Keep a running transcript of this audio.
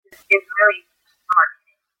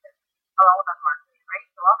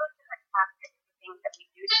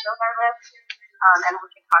and we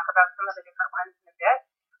can talk about some of the different ones in a bit.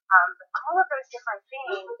 But all of those different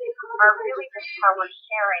things are really just how we're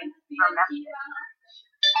sharing our message.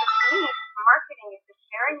 So to me, marketing is just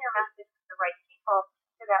sharing your message with the right people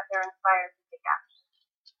so that they're inspired to take action.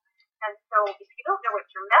 And so if you don't know what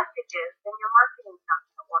your message is, then your marketing's not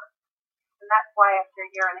going to work. And that's why after a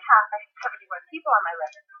year and a half, I had 71 people on my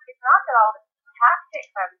list. It's not that all the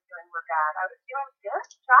tactics I was doing were bad. I was doing good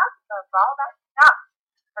jobs of all that stuff,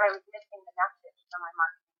 but I was missing the message from my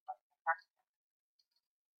marketing plan.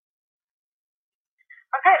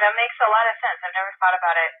 Okay, that makes a lot of sense. I've never thought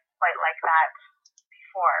about it quite like that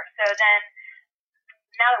before. So then,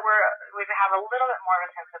 now that we have a little bit more of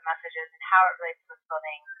a sense of messages and how it relates to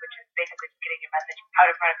building, which is basically just getting your message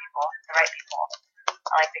out in front of people, the right people.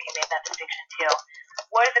 I like that you made that distinction too.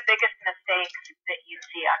 What are the biggest mistakes that you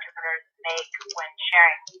see entrepreneurs make when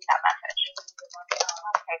sharing that message?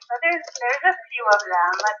 Okay, so there's a few of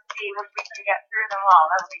them. Let's see if we can get through them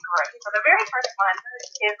all. That would be great. So the very first one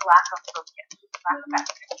is lack of focus, lack of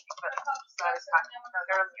efficacy. So I was talking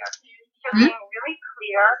about earlier. So being really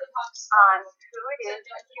clear on who it is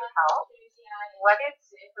that you help, what is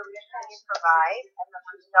the solution you provide, and the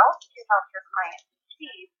results you help your clients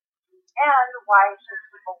achieve, and why should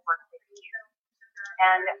people work with you.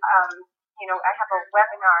 And, I have a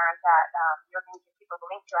webinar that you're going to give people the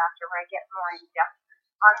link to after where I get more in depth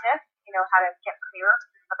on this, how to get clear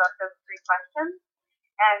about those 3 questions.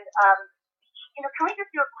 And, can we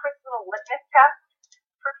just do a quick little litmus test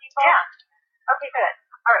for people? Yeah. Okay, good.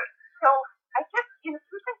 All right. So I just,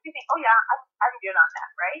 sometimes you think, oh yeah, I'm good on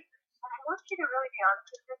that, right? But I want you to really be honest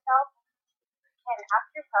with yourself and ask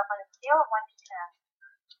yourself on a scale of 1 to 10,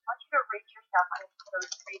 I want you to rate yourself on those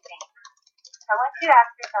 3 things. So I want you to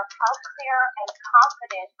ask yourself, how clear and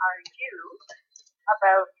confident are you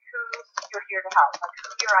about who you're here to help, like who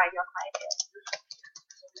your ideal client is?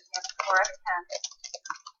 And 4 out of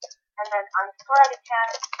 10. And then on a 4 out of 10,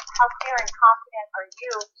 how clear and confident are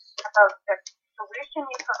you about the solution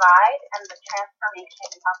you provide and the transformation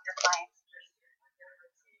you help your clients achieve?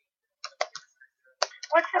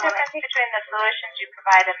 What's the difference between the solutions you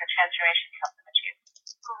provide and the transformation you help them achieve?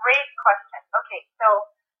 Great question. Okay, so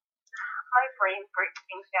my brain breaks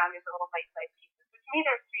things down into little bite-sized pieces. So to me,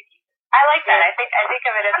 there's 3 pieces. I like that. I think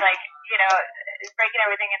of it as like, breaking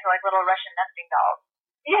everything into like little Russian nesting dolls.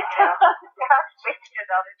 Yeah, exactly.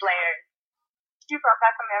 There's all these layers. You brought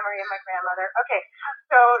back a memory of my grandmother. Okay,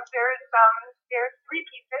 so there's 3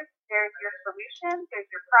 pieces. There's your solution, there's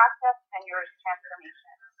your process, and your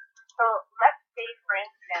transformation. So let's say, for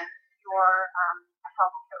instance, you're a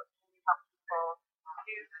health coach and you help people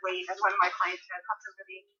lose weight, as one of my clients said, help them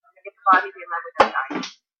really get the body they love without diet.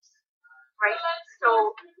 Right?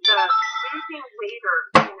 So the losing weight or,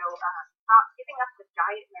 stop giving up the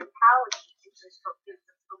diet mentality is the solution.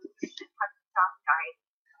 How to stop dieting.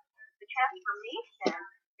 The transformation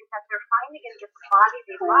is that they're finally going to get the body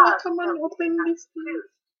they love. Come on, open this food.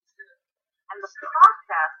 And the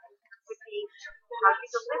process would be how you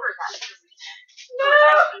deliver that solution. So it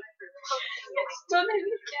might be through coaching, it might be through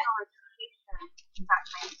nutritional education, that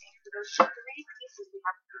kind of thing. So those 3 pieces we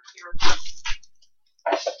have to be clear about.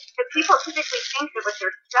 Because people typically think that what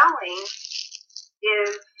they're selling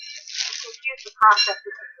is to confuse the process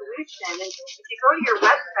with the solution. And if you go to your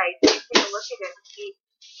website and you take a look at it and see,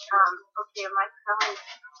 okay, am I selling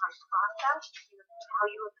my process, the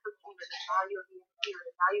value of cooking, or the value of EFT, or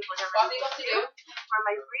the value of whatever I need to do? Or am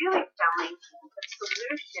I really selling the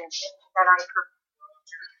solution that I provide?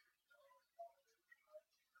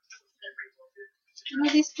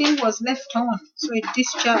 This thing was left on, so it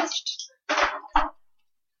discharged.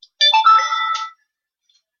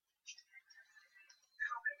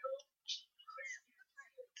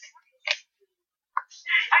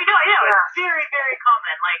 I know, it's very, very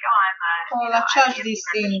common. Like, I'm I charged this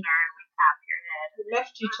thing. We tap your head. You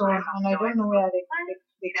left it on, and I don't know where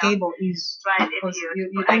the cable is. But because if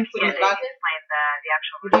you didn't put it back. The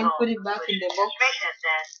actual you didn't put it back in the box.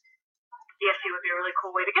 Then EFT would be a really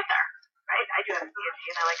cool way to get there, right? I do have EFT,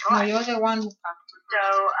 and I like No, you're the one who packed it.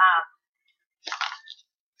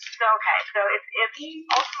 So if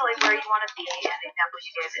ultimately where you want to be, and the example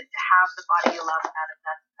you gave is to have the body you love without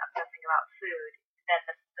obsessing about food, then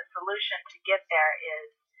the solution to get there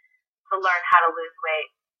is to learn how to lose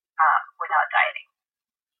weight without dieting.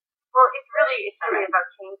 Well, it's really about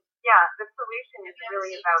change. Yeah, the solution is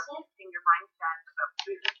really about shifting your mindset about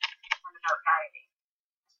food and about dieting.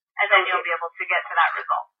 And then you'll be able to get to that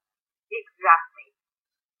result. Exactly.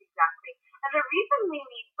 And the reason we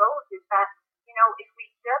need both is that, if we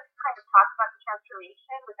just kind of talk about the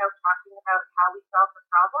transformation without talking about how we solve the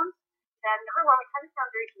problem, then number one, we kind of sound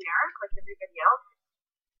very generic like everybody else.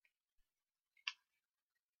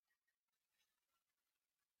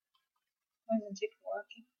 Why isn't it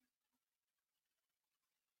working?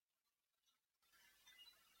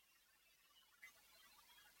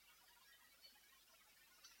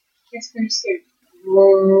 Yes, there's it.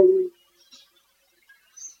 Whoa.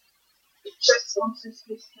 It just wants to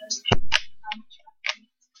see come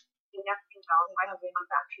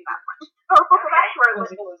back to that one. Oh, that's where it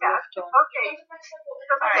was discussed. Okay.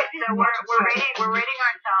 All right, so we're rating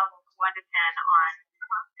ourselves 1 to 10 on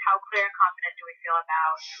how clear and confident do we feel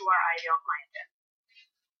about who our ideal client is.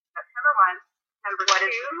 That's number one. Number What two.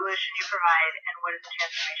 is the solution you provide, and what is the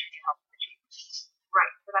transformation you help them achieve? Right.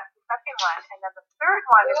 So that's the second one. And then the third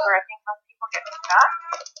one is where I think most people get stuck,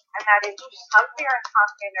 and that is how clear and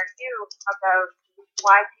confident are you about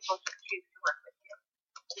why people should choose to work with you.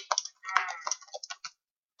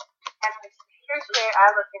 And here's the way I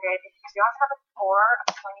look at it. If you don't have a score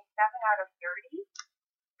of 27 out of 30,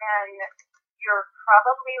 then you're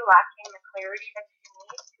probably lacking the clarity that you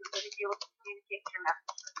need to really be able to communicate your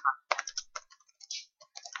message with confidence.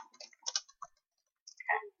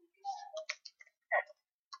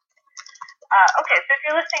 Okay, so if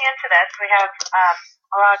you're listening into this, we have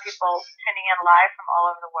a lot of people tuning in live from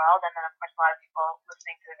all over the world, and then of course a lot of people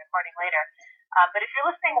listening to the recording later. But if you're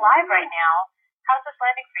listening live right now, how's this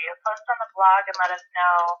landing for you? Post on the blog and let us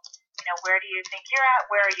know, where do you think you're at?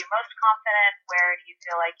 Where are you most confident? Where do you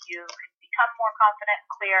feel like you could become more confident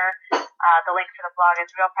and clear? The link to the blog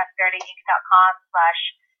is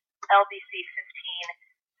realprosperityinc.com/LBC15.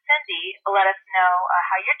 Cindy, let us know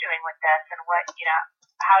how you're doing with this and what,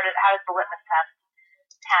 how does the litmus test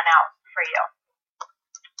pan out for you?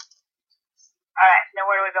 All right, now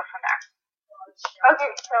where do we go from there? Okay,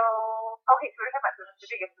 so we're talking about the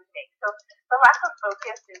biggest mistake. So the lack of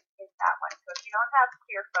focus is that one. So if you don't have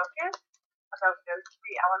clear focus about those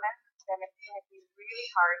three elements, then it's going to be really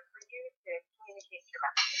hard for you to communicate your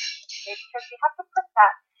message. Okay, because we have to put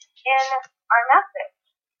that in our message.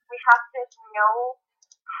 We have to know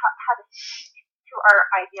how to speak to our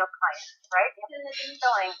ideal clients, right? We have to speak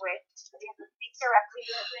the language. We have to speak directly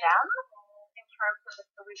to them in terms of the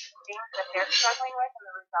solution things that they're struggling with and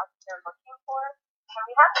the results they're looking for. And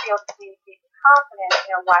we have to be able to communicate with confidence,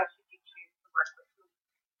 why should you choose to work with me?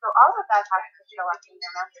 So all of that has to show up in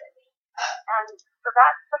your message. And so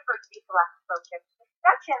that's the first piece of lack of focus. The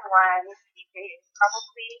second one, PJ, is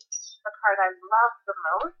probably the part I love the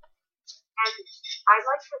most. And I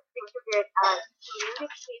like to think of it as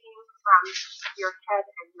communicating from your head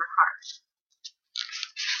and your heart.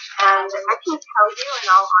 And I can tell you, in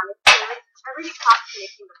all honesty, I already talked to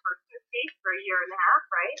making the first mistake for a year and a half,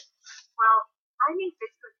 right? Well, I made this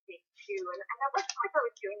mistake too, and I wasn't like I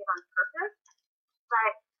was doing it on purpose,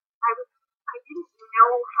 but I didn't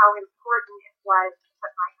know how important it was to put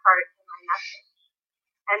my heart in my message.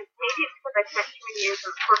 And maybe it's because I spent too many years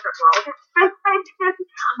in the corporate world.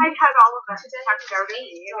 I had all of that tucked out of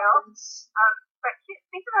me, But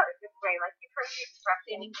think about it this way, like you've heard the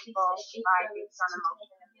expression, people lie based on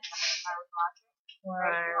emotion and by with logic.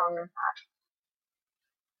 Right?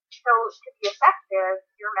 So to be effective,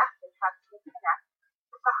 your message has to connect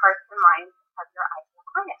with the hearts and minds of your ideal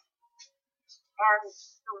client. And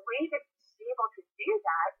the way to be able to do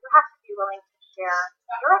that, you have to be willing to share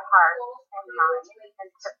your heart and mind and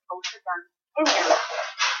put both of them in your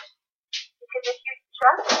message. Because if you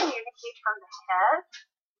just communicate from the head,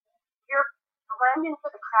 you're blend into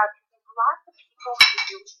the crowd because there's lots of people who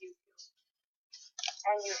do what you do.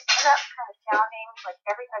 And you end up kind of sounding like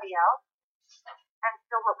everybody else. And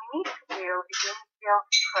so what we need to do is we need to be able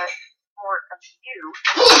to put more of you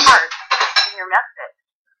and your heart in your message.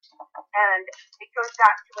 And it goes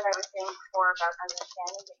back to what I was saying before about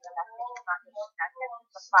understanding that your message is not just a sentence,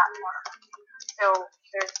 it's a platform. So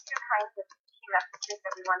there's two kinds of key messages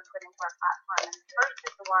that we want to put into our platform. And the first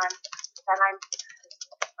is the one that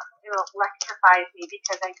electrifies me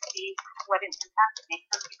because I see what an impact it makes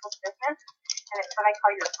on people's business, and it's what I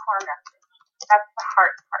call your core message. That's the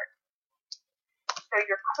heart part. So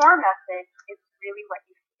your core message is really what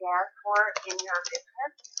you stand for in your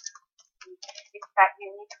business. It's that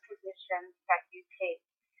unique position that you take.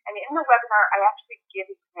 And in the webinar, I actually give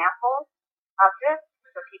examples of this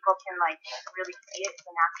so people can really see it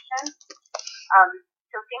in action.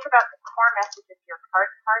 So think about the core message of your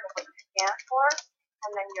heart part of what you stand for.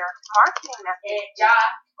 And then your marketing message is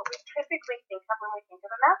what we typically think of when we think of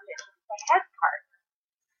a message. It's the head part.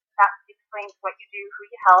 That explains what you do, who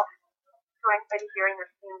you help. So anybody hearing or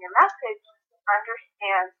seeing your message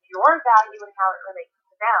understands your value and how it relates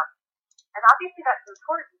to them. And obviously that's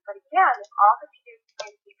important. But again, if all that you do is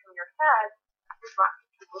communicate from your head, there's lots of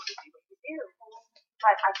people who do what you do.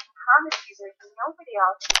 But I can promise you there's nobody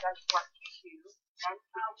else who does what you do and who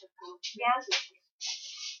can just stand with you.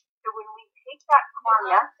 So when we that core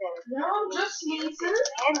message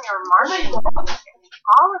in your marketing, in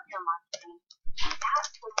all of your marketing,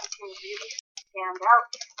 that's when you can really stand out,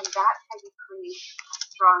 and that's how you create a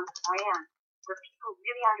strong brand, where people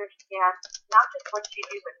really understand not just what you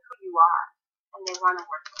do, but who you are, and they want to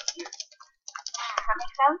work with you. Does that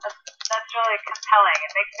make sense? That's really compelling.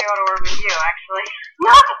 It makes me want to work with you, actually.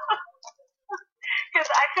 Because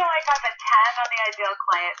I feel like I'm a 10 on the ideal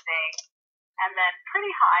client thing, and then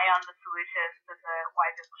pretty high on the solutions and the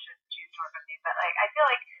why people should choose to work with me. But like, I feel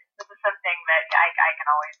like this is something that I can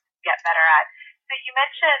always get better at. So you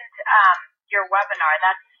mentioned your webinar.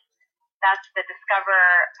 That's the Discover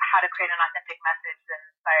How to Create an Authentic Message that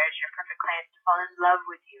inspires your perfect clients to fall in love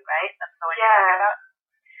with you, right? That's the one you're talking about?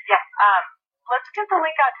 Yeah. Let's get the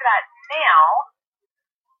link out to that now.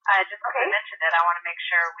 Just because I mentioned it, I want to make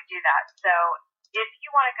sure we do that. So if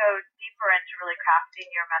you want to go deeper into really crafting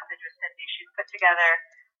your message with Cindy, she's put together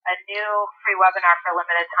a new free webinar for a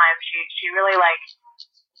limited time. She really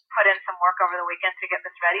put in some work over the weekend to get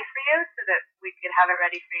this ready for you so that we could have it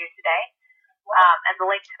ready for you today. And the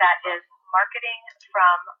link to that is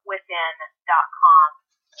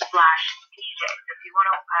marketingfromwithin.com/PJ. So if you want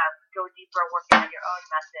to go deeper working on your own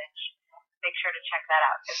message, make sure to check that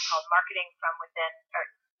out. It's called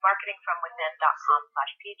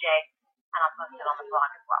marketingfromwithin.com/PJ, and I'll post it on the blog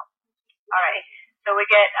as well. All right. So we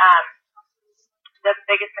get the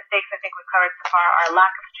biggest mistakes I think we've covered so far are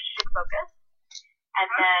lack of strategic focus, and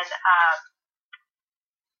then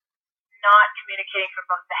not communicating from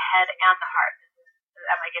both the head and the heart.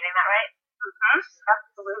 Am I getting that right?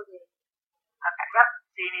 Absolutely. Okay. Yep.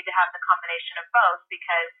 So you need to have the combination of both,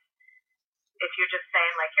 because if you're just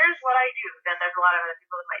saying, like, here's what I do, then there's a lot of other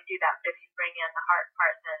people that might do that. But if you bring in the heart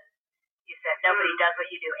part, then you said nobody does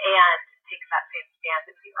what you do and takes that same stance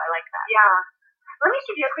as you. I like that. Yeah. Let me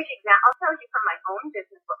give you a quick example. I'll tell you from my own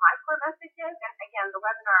business what my core message is. And again, the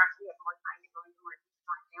webinar, we have more time to go into more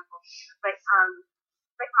examples. But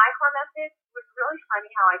my core message was really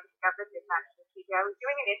funny how I discovered this actually. I was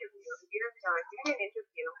doing an interview years ago.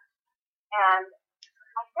 And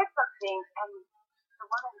I said something, and the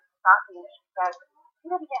woman stopped me and she said,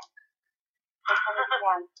 "Do it again." I said it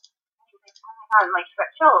again. And she was like, "Oh my God," and she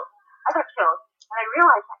got chills. I got chills. And I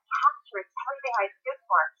realized that captures everything I stood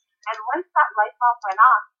for. And once that light bulb went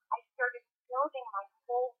off, I started building my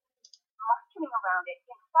whole marketing around it.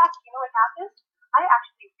 In fact, you know what happened? I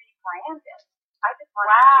actually rebranded. I just wanted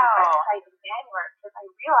to do a website in January because I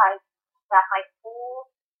realized that my whole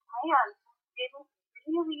plan didn't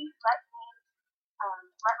really let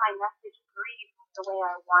my message breathe the way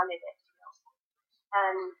I wanted it to.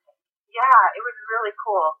 And yeah, it was really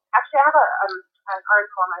cool. Actually, I have an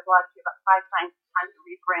article on my blog too about 5 times to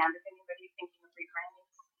rebrand. If anybody's thinking of rebranding.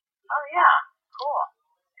 Oh yeah, cool.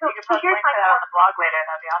 So you can post a link to that on the blog later.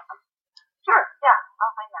 That'd be awesome. Sure. Yeah,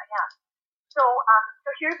 I'll find that. Yeah. So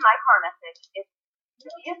here's my core message. To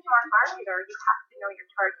be a smart marketer, you have to know your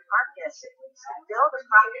target market. To build a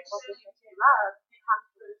profitable business you love, you have to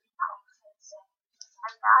know yourself.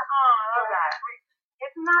 And that's, I love that.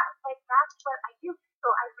 Isn't that that's what I do? So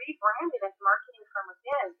I rebranded as Marketing from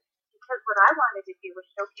Within because what I wanted to do was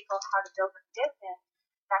show people how to build a business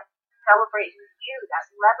that celebrates you, that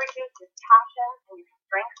leverages your passion and your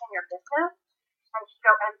strengths in your business,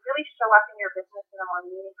 and really show up in your business in a more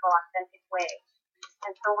meaningful, authentic way.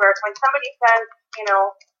 And so when somebody says,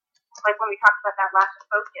 like when we talked about that lack of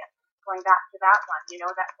focus, going back to that one,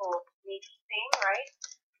 that whole niche thing, right?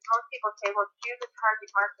 Most people say, well, choose a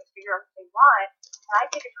target market, figure out what they want. And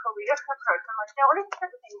I take a totally different approach. I'm like, no, we're going to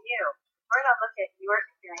start with you. We're going to look at your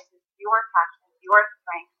experiences, your passions, your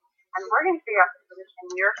strengths, and we're going to figure out the solution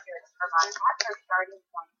you're here to provide. That's our starting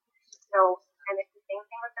point. So, and it's the same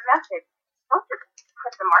thing with the message. Don't just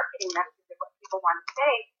put the marketing message of what people want to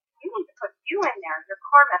say. You need to put you in there, your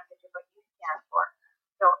core message of what you stand for.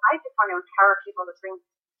 So I just want to empower people to bring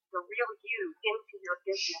the real you into your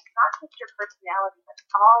business, not just your personality, but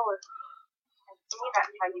all of you. And to me,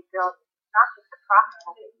 that's how you build not just a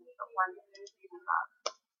profitable business, but one that you really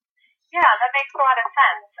love. Yeah, that makes a lot of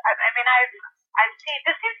sense. I mean, I've seen,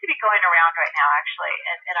 this seems to be going around right now, actually,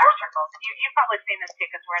 in our circles. You've probably seen this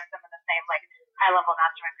too, because we're in some of the same, high-level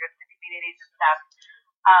mastermind groups and communities and stuff.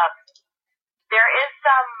 There's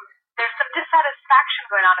some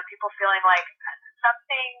dissatisfaction going on of people feeling like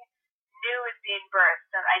something new is being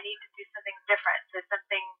birthed, and I need to do something different. So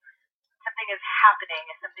something is happening,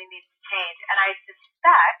 and something needs to change. And I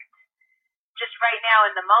suspect, just right now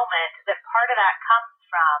in the moment, that part of that comes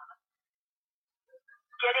from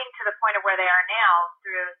getting to the point of where they are now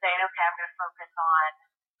through saying, okay, I'm going to focus on,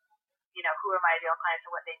 who are my ideal clients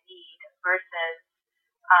and what they need, versus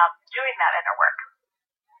doing that inner work.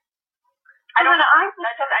 I don't know. I just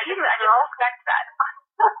expect that.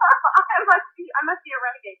 I must be a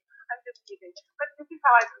renegade. I'm just teasing. But this is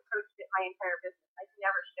how I've approached it my entire business. I've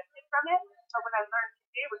never shifted from it. But what I learned to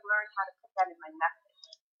do was learn how to put that in my message.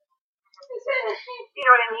 You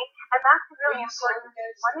know what I mean? And that's really important.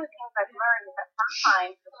 One of the things I've learned is that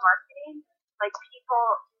sometimes with marketing, like people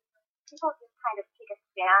just kind of take a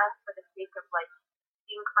stand for the sake of like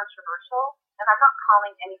being controversial. And I'm not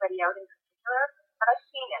calling anybody out in particular, but I've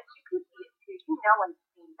seen it. You can see it too. You know when it's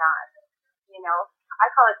being done. You know, I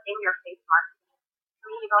call it in-your-face marketing. To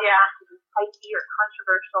me, you don't have to be spicy or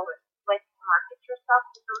controversial or like market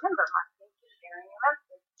yourself. Just remember, marketing is sharing your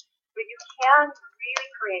message. But you can really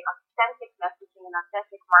create authentic messaging and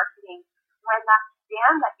authentic marketing when that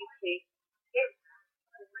stand that you take is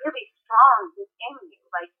really strong within you.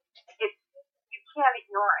 Like, you can't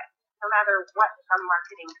ignore it, no matter what some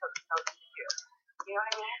marketing coach tells you to do. You know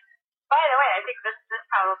what I mean? By the way, I think this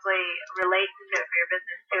probably relates to it for your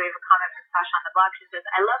business too. We have a comment from Sasha on the blog. She says,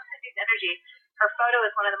 I love Cindy's energy. Her photo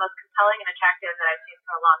is one of the most compelling and attractive that I've seen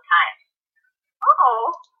for a long time.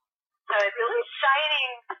 Oh. So it's really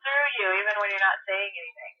shining through you even when you're not saying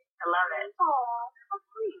anything. I love it. Oh, how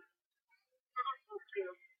sweet. Thank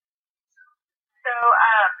you. So,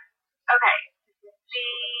 okay.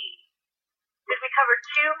 Did we cover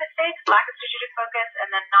two mistakes? Lack of strategic focus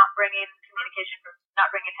and then not bringing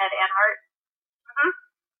head and heart? Mm-hmm.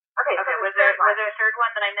 Okay. Okay. Was there a third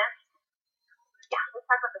one that I missed? Yeah,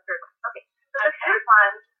 let's talk about the third one. Okay. So the third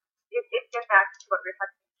one, it gets back to what we were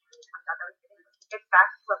talking about. It gets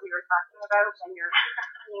back to what we were talking about when you're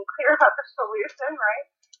being clear about the solution, right?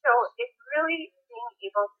 So it's really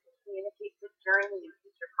being able to communicate the journey you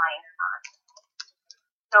teach your clients on.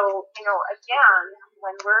 So, you know, again,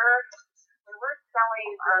 when we're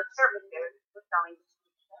selling our services, we're selling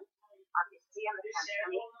solutions, obviously, and the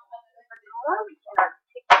company. But the more we can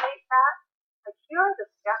articulate that, like, here are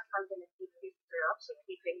the steps I'm going to teach you through to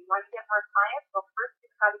keeping. You want to get more clients? Well, first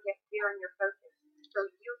you've got to get clear on your focus. So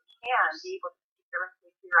you can be able to speak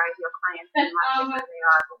directly to your ideal clients and not where they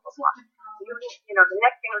are, blah, blah, blah. You know, the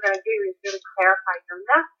next thing we're going to do is really clarify your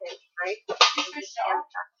message, right?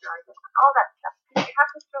 All that stuff. You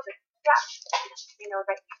have to show the steps, you know,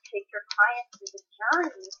 that you take your clients through the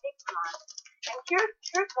journey you take them on. And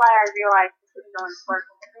here's why I realize this is so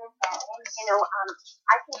important. You know,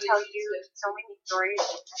 I can tell you so many stories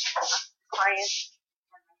of clients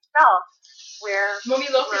and myself where we're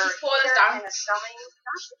kind of selling. It's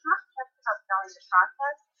not just about selling the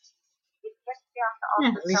process. It gets down to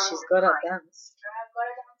also At least selling she's good at clients.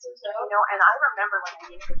 dance. You know, and I remember when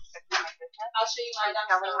I needed to shift my business,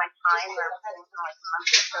 selling my time where I was doing like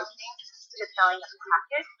monthly coaching to selling a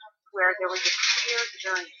package where there was a clear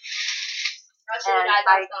journey. And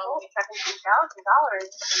I sold $17,000 in 1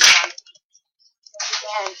 week.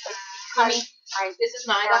 And it's because I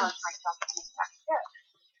challenged myself to make that shift.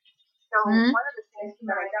 So one of the things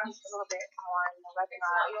that I teach a little bit more in the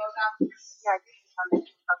webinar, I do something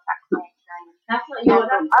about that client journey. And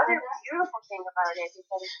the other beautiful thing about it is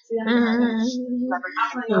that it's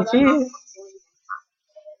leveraging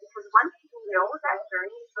because once you know that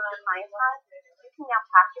journey for your client has, you can now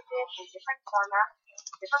package it in different formats,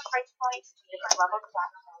 different price points, different levels of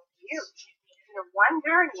value. You know, one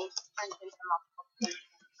journey turns into multiple stages.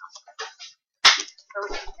 So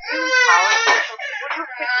it's really powerful. So what you'll pick with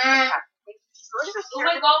the test, go to the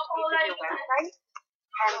service page of your website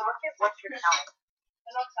and look at what you're selling.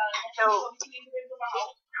 So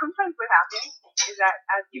sometimes what happens is that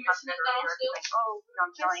as you talk about earlier, it's like, oh, you know,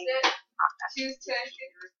 I'm selling process.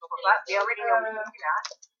 Blah, blah, blah. They already know we can do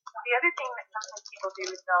that. The other thing that sometimes people do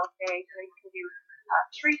is they'll say, you know, you can do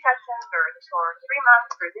 3 sessions or 3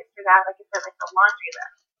 months or this or that, like I said, like a laundry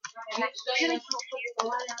list. And that's really confusing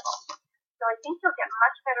people. So I think you'll get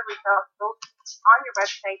much better results both on your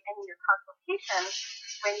website and in your consultation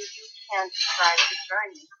when you can describe the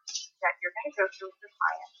journey that you're going to go through with your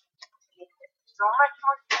client. It makes it so much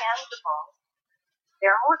more tangible.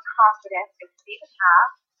 They're more confident. They see the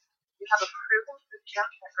path. You have a proven system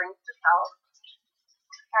that brings results.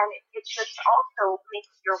 And it just also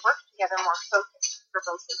makes your work together more focused for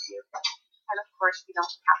both of you. And of course, you don't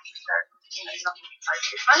have to start, you don't have to charge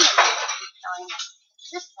your money. You're selling a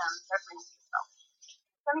system that brings results.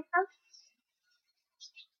 Does that make sense?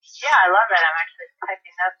 Yeah, I love it. I'm actually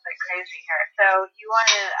typing notes like crazy here. So you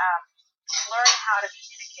want to learn how to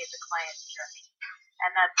communicate the client's journey.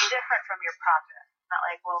 And that's different from your process. It's not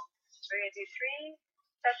like, well, we're going to do 3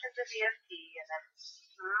 sessions of EFT and then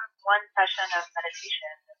 1 session of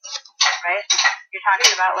meditation, right? You're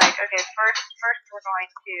talking about like, okay, first we're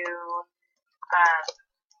going to,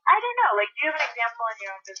 I don't know, like, do you have an example in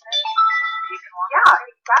your own business? you can walk. Yeah,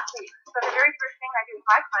 exactly. So the very first thing I do with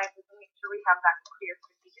my clients is to make sure we have that clear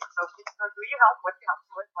strategic focus. So who you help, what you help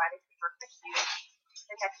them with, why they should work with you.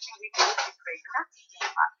 The next thing we do is we create your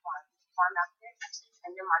messaging platform, your message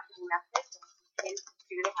and your marketing message, and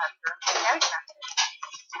continue to have your organic message.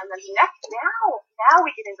 And then now we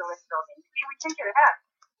get into list building. See, we can get ahead.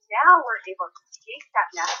 Now we're able to take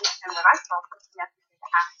that message and what I call this message into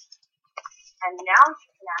action. And now you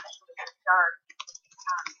can actually start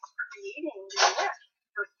creating your list.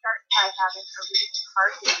 So start by having a really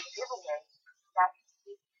targeted giveaway that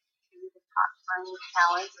speaks to the top earning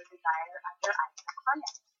challenge or desire of your ideal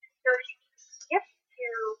client. So if you skip to,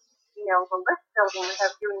 the list building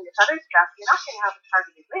without doing this other stuff, you're not going to have a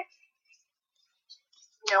targeted list.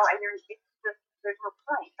 And there's no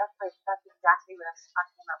point. That's exactly what I was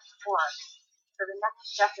talking about before. So the next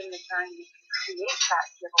step in the journey is to create that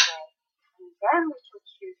giveaway. And then we can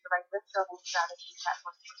choose the right list building strategies that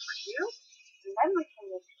work for you. And then we can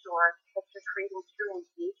make sure that you're creating true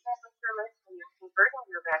engagement with your list and you're converting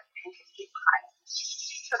your list into keep clients.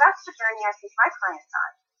 So that's the journey I take my clients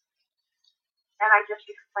on. And I just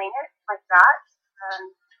explain it like that. And,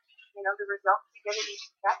 the results we get at each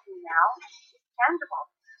step now is tangible.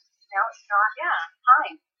 Now it's not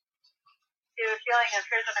time. So you're feeling of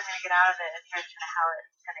here's what I'm going to get out of it and here's kind of how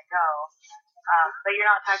it's going to go. But you're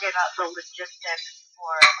not talking about the logistics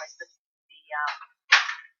or like the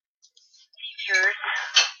features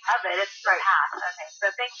of it. It's the path. Okay. So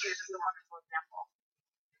thank you. This is a wonderful example.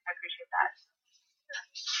 I appreciate that.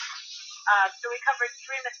 So we covered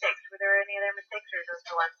 3 mistakes. Were there any other mistakes or those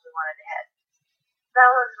the ones we wanted to hit? That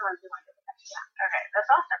was the ones we wanted to hit. Yeah. Okay. That's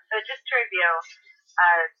awesome. So just to review,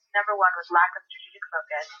 number 1 was lack of strategic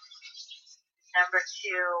focus. Number 2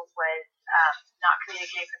 was not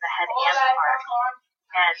communicating from the head and the heart.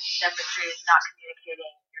 And number 3 is not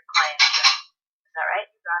communicating your client's journey. Is that right?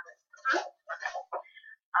 You got it. Okay.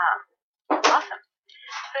 Awesome.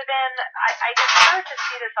 So then I just started to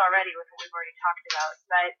see this already with what we've already talked about,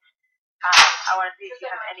 but I want to see if you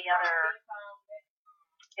have any other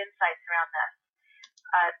insights around this.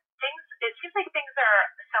 It seems like things are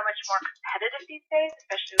so much more competitive these days,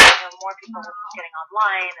 especially with more people getting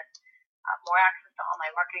online and more access to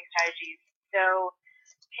online marketing strategies. So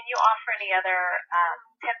can you offer any other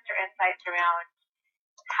tips or insights around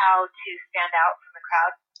how to stand out from the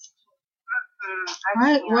crowd?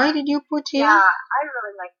 Why did you put here? Yeah, I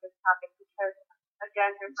really like this topic because,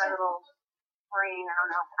 again, here's my little brain. I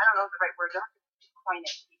don't know the right word. You'll have to coin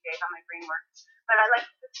it these days, how my brain works. But I like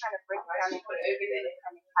to just kind of break it down into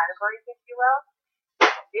kind of categories, if you will.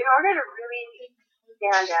 In order to really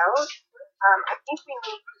stand out, I think we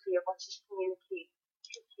need to be able to communicate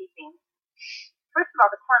 2 key things. First of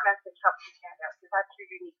all, the core message helps you stand out because that's your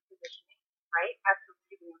unique positioning, right? That's what's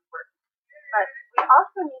really important. But we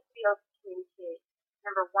also need to be able to communicate,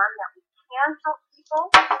 number 1, that we can help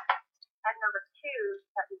people, and number 2,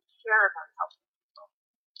 that we care about helping people.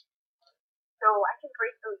 So I can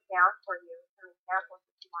break those down for you, some examples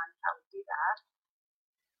if you want how we do that.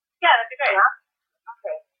 Yeah, that'd be great. Yeah?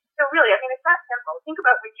 Okay. So really, it's that simple. Think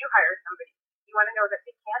about when you hire somebody. You want to know that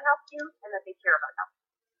they can help you and that they care about helping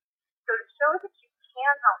you. So to show that you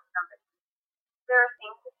can help somebody, there are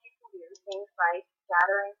things that you can do, things like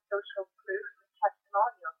gathering social proof and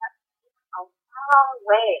testimonials. That takes a long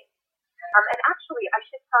way. And actually, I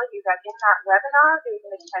should tell you that in that webinar, there's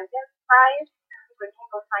an attendance prize. When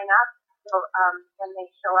people sign up, when they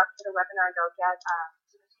show up to the webinar, they'll get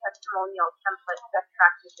testimonial templates, best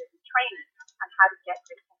practices, and training on how to get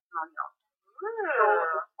good testimonials. So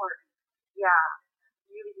important. Yeah,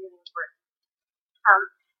 really, really important.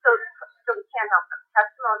 So we can help them.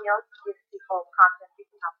 Testimonials give people confidence you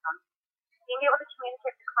can help them. Being able to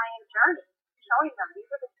communicate the client journey, showing them these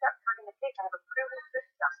are the steps we're going to take. I have a proven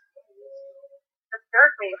system. The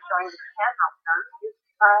third way of showing we can help them is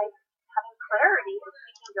by having clarity and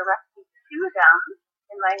speaking directly to them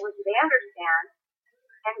in language they understand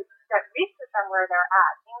and that reaches them where they're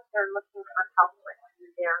at, things they're looking for help with in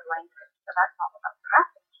their language. So that's all about the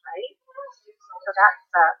message, right? So that's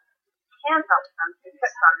the can help them, so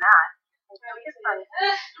tips on that. And so tips on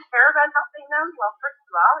care about helping them. Well, first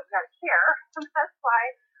of all, you got to care. And that's why,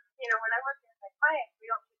 when I work with my clients, we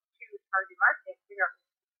don't just choose target market, figure out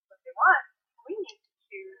what they want. We need to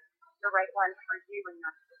choose the right one for you and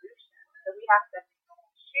your solution. So we have to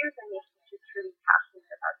choose a niche that you're truly passionate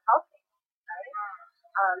about helping, right?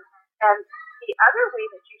 And the other way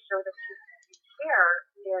that you show that you care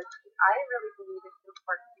is I really believe it's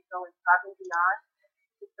important to go above and beyond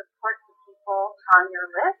to support the people on your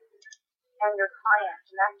list and your clients.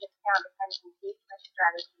 And that gets down to kind of engagement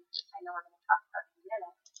strategies, which I know we're going to talk about in a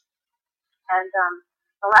minute. And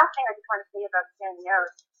The last thing I just want to say about standing out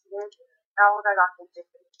is all about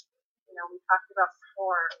authenticity. We talked about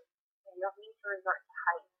before, you don't need to resort to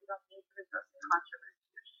hype. You don't need to resort to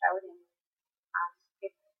controversy or shouting.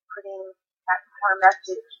 It's putting that core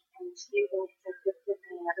message and using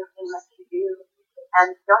consistency in everything that you do.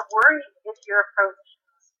 And don't worry if your approach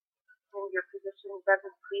and your position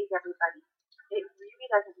doesn't please everybody. It really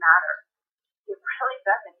doesn't matter. It really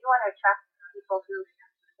doesn't. You want to attract people who,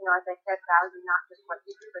 as I said, value not just what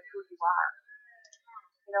you do, but who you are.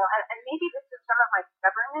 And maybe this is some of my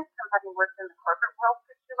stubbornness from having worked in the corporate world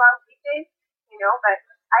for too long these days, but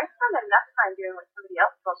I spend enough time doing what somebody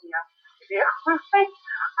else told me I to do.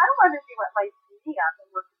 I want to do what lights me up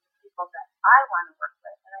and work with the people that I want to work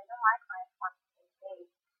with. And I know my clients want the same thing.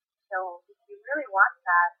 So if you really want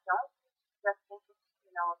that, don't just think,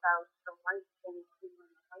 about the right thing to do in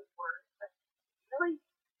the right words, but really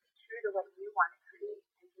be true to what you want to create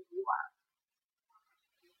and who you are.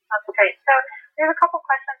 That's great. So there's a couple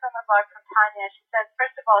questions on the blog from Tanya. She says,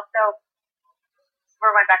 first of all, so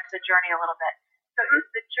we're going back to the journey a little bit. So is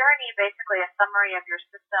the journey basically a summary of your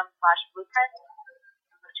system/blueprint?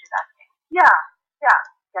 That's what she's asking. Yeah.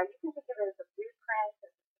 You can think of it as a blueprint, as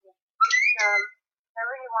a system,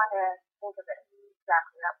 however you want to think of it.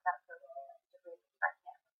 Exactly. That's the way I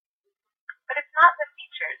can. But it's not the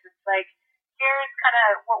features. It's like, here's kind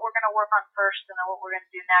of what we're going to work on first and then what we're going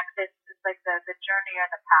to do next. It's like the journey or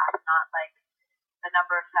the path, not like the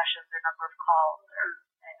number of sessions or number of calls or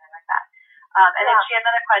anything like that. And then she had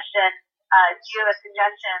another question. Do you have a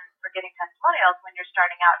suggestion for getting testimonials when you're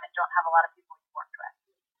starting out and don't have a lot of people you've worked with?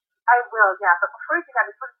 I will, yeah. But before we do that, I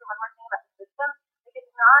just want to say one more thing about the system.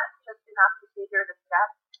 It's not just enough to say here are the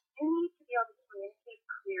steps. You need to be able to communicate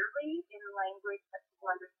clearly in language that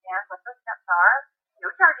people understand what those steps are,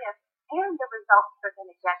 no jargon, and the results they're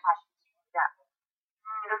going to get at each step.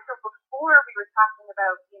 So before we were talking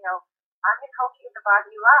about, I'm going to help you with the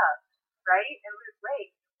body you love, right? And lose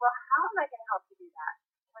weight. Well, how am I going to help you do that?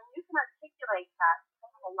 When you can articulate that, you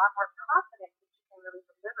have a lot more confidence that you can really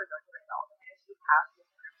deliver those results if you have this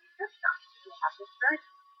system, if you have this journey.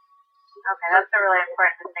 Okay, that's a really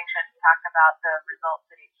important distinction to talk about the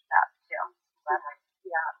results at each step, too. Glad we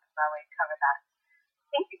covered that.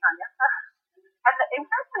 Thank you, Tanya. And in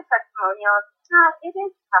terms of testimonials, it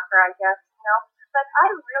is tougher, I guess, but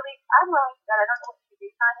I'm willing to bet, I don't know what you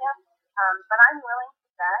do, Tanya, but I'm willing to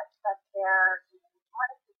bet that there,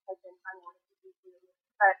 what is this type in Tanya, what did you do?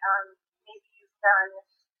 But maybe you've done,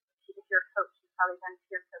 if you're a coach, you've probably done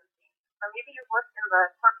peer coaching, or maybe you've worked in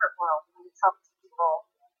the corporate world and you've helped people,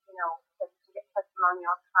 that you can get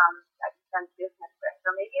testimonials from that you've done business with,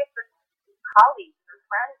 or maybe it's with colleagues or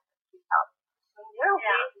friends that you've helped. There are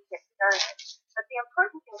ways to get started. But the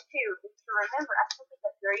important thing, too, is to remember, I think we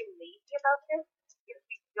get very lazy about this, is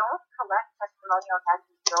we don't collect testimonials as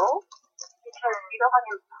we go, because we don't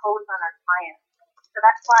want to impose on our clients. So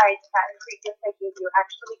that's why that free gift I gave you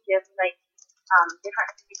actually gives,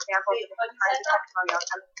 different examples of different kinds of testimonials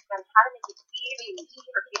and how to make it easy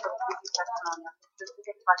for people to give you testimonials.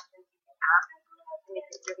 Specific questions you can ask to make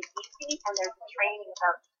it really easy, and there's training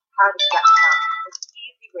about how to get them. There's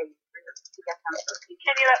easy ways to get them.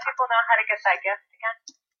 Can you let people know how to get that gift again?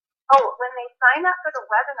 Oh, when they sign up for the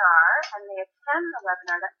webinar and they attend the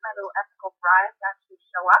webinar, that's my little ethical bribe to actually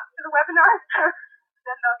show up to the webinar,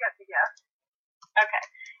 then they'll get the gift. Okay.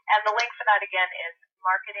 And the link for that again is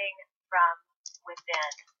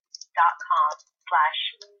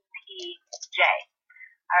marketingfromwithin.com/PJ.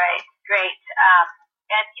 All right, great.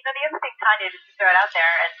 And the other thing, Tanya, just to throw it out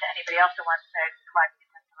there, and to anybody else who wants to collect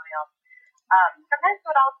these testimonials, sometimes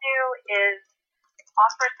what I'll do is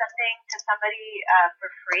offer something to somebody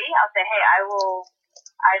for free. I'll say, hey, I'm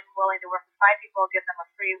willing to work with 5 people, give them a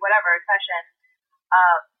free whatever session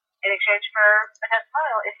in exchange for a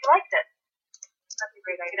testimonial if you liked it. That's a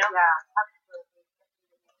great idea. Yeah, absolutely.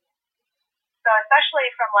 So especially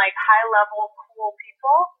from high level cool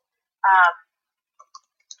people,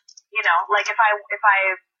 like if I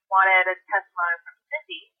wanted a testimonial from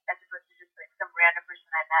Cindy as opposed to just some random person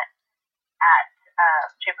I met at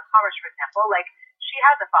Chamber of Commerce, for example, she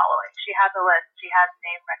has a following, she has a list, she has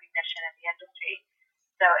name recognition in the industry.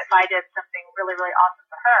 So if I did something really, really awesome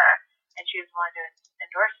for her and she was willing to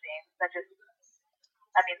endorse me, that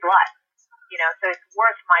means a lot. So it's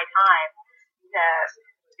worth my time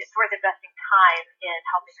it's worth investing time in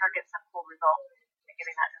helping her get some cool results and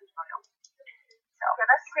giving that testimonial. So yeah,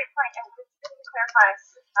 that's a great point. And just to clarify,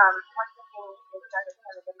 one of the things is to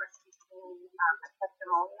understand the difference between a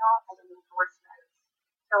testimonial and an endorsement.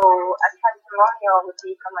 So a testimonial would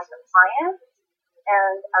be from a client,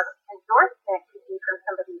 and an endorsement could be from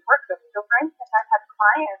somebody you work with. So for instance, I've had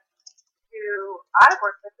clients who I've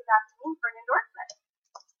worked with is asking me for an endorsement,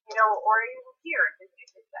 or even here, as you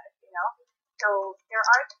just said, So there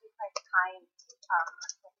are different kinds of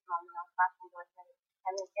testimonial/endorsement,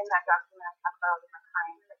 and in that document I talk about all different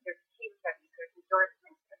kinds. Like there's case studies, there's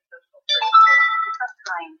endorsements, there's social proof, there's different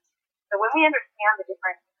kinds. So when we understand the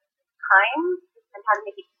different kinds and how to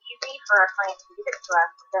make it easy for our clients to give it to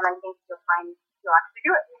us, then I think you'll actually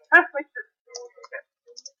do it, which is good.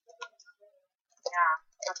 Yeah,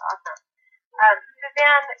 that's awesome.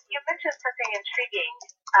 Suzanne, you mentioned something intriguing,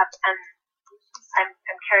 and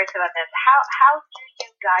I'm curious about this. How do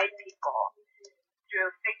you guide people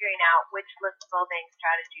through figuring out which list building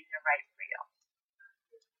strategies are right for you?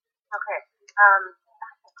 Okay,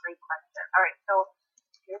 that's a great question. All right, so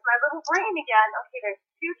here's my little brain again. Okay, there's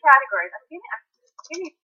two categories. I'm giving you